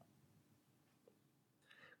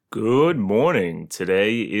Good morning.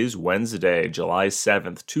 Today is Wednesday, July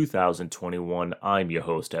 7th, 2021. I'm your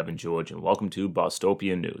host, Evan George, and welcome to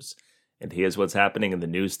Bostopia News. And here's what's happening in the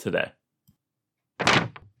news today.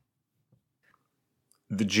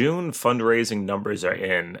 The June fundraising numbers are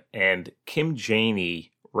in, and Kim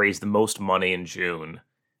Janey raised the most money in June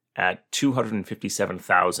at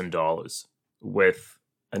 $257,000, with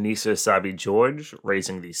Anissa Sabi George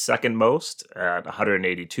raising the second most at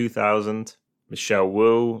 $182,000. Michelle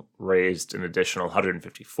Wu raised an additional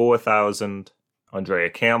 $154,000. Andrea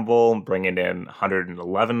Campbell bringing in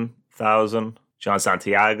 $111,000. John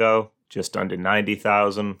Santiago just under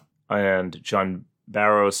 $90,000, and John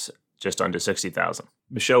Barros just under $60,000.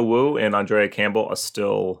 Michelle Wu and Andrea Campbell are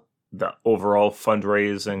still the overall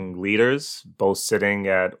fundraising leaders, both sitting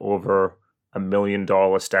at over $1 million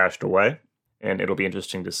stashed away. And it'll be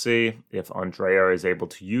interesting to see if Andrea is able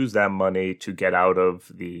to use that money to get out of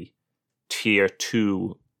the Tier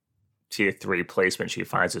 2, Tier 3 placement she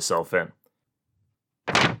finds herself in.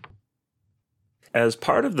 As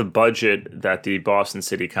part of the budget that the Boston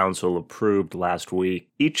City Council approved last week,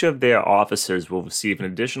 each of their offices will receive an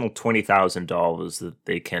additional $20,000 that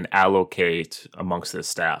they can allocate amongst their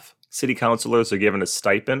staff. City councilors are given a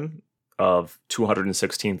stipend of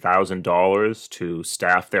 $216,000 to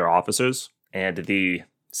staff their officers, and the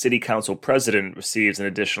City Council president receives an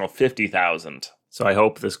additional $50,000. So I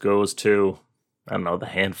hope this goes to, the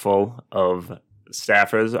handful of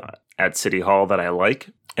staffers at City Hall that I like.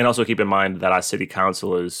 And also keep in mind that our city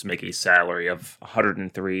councilors make a salary of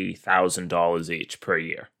 $103,000 each per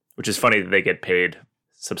year, which is funny that they get paid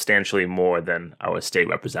substantially more than our state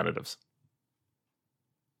representatives.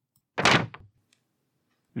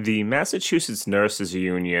 The Massachusetts Nurses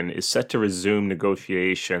Union is set to resume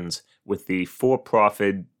negotiations with the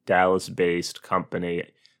for-profit Dallas-based company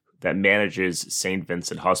that manages St.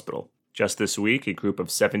 Vincent Hospital. Just this week, a group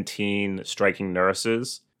of 17 striking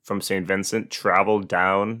nurses from St. Vincent traveled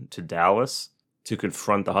down to Dallas to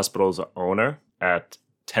confront the hospital's owner at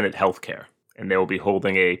Tenet Healthcare, and they will be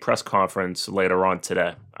holding a press conference later on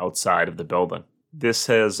today outside of the building. This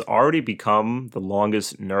has already become the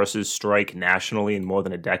longest nurses' strike nationally in more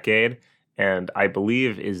than a decade, and I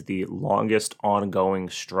believe is the longest ongoing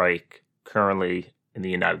strike currently in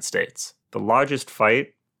the United States. The largest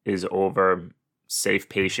fight is over safe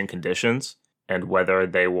patient conditions and whether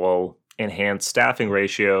they will enhance staffing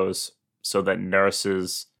ratios so that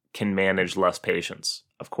nurses can manage less patients.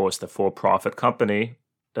 Of course, the for-profit company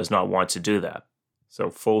does not want to do that. So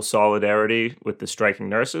full solidarity with the striking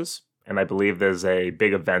nurses, and I believe there's a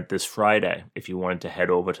big event this Friday if you wanted to head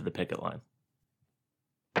over to the picket line.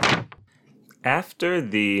 After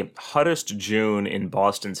the hottest June in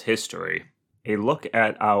Boston's history, a look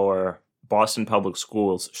at our Boston Public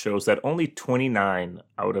Schools shows that only 29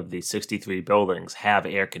 out of the 63 buildings have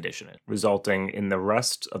air conditioning, resulting in the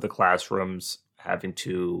rest of the classrooms having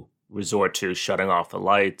to resort to shutting off the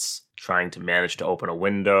lights, trying to manage to open a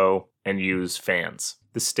window, and use fans.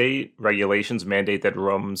 The state regulations mandate that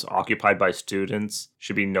rooms occupied by students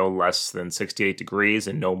should be no less than 68 degrees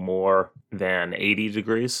and no more than 80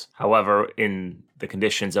 degrees. However, in the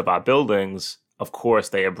conditions of our buildings, of course,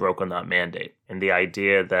 they have broken that mandate. And the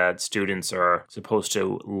idea that students are supposed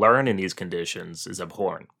to learn in these conditions is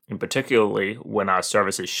abhorrent. And particularly when our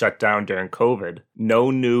services shut down during COVID, no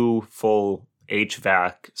new full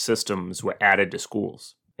HVAC systems were added to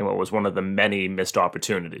schools, in what was one of the many missed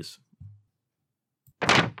opportunities.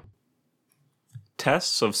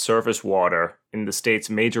 Tests of surface water in the state's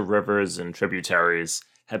major rivers and tributaries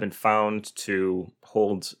have been found to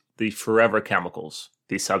hold the forever chemicals,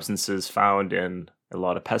 these substances found in a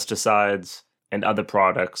lot of pesticides and other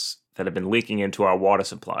products that have been leaking into our water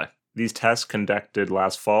supply. These tests conducted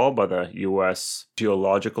last fall by the U.S.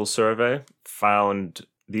 Geological Survey found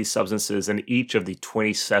these substances in each of the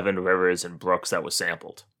 27 rivers and brooks that were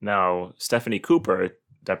sampled. Now, Stephanie Cooper,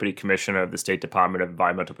 Deputy Commissioner of the State Department of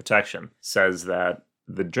Environmental Protection, says that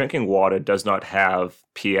the drinking water does not have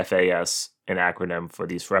PFAS, an acronym for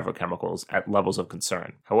these forever chemicals, at levels of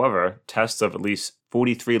concern. However, tests of at least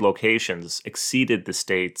 43 locations exceeded the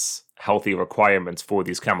state's healthy requirements for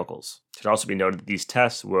these chemicals. It should also be noted that these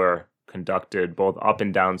tests were conducted both up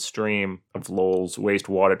and downstream of Lowell's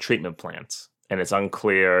wastewater treatment plants, and it's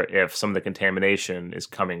unclear if some of the contamination is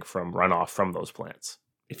coming from runoff from those plants.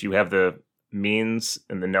 If you have the means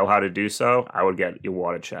and the know-how to do so, I would get your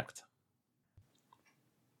water checked.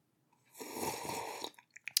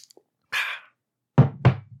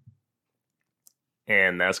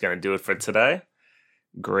 And that's going to do it for today.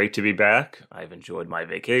 Great to be back. I've enjoyed my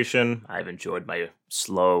vacation. I've enjoyed my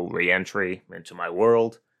slow re-entry into my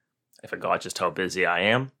world. I forgot just how busy I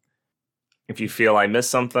am. If you feel I missed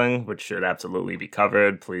something, which should absolutely be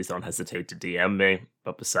covered, please don't hesitate to DM me.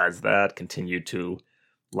 But besides that, continue to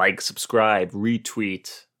like, subscribe,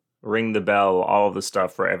 retweet, ring the bell, all of the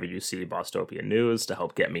stuff wherever you see Bostopia News to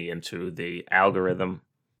help get me into the algorithm.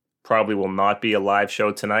 Probably will not be a live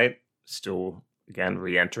show tonight. Still, again,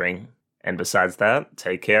 re-entering. And besides that,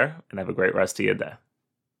 take care and have a great rest of your day.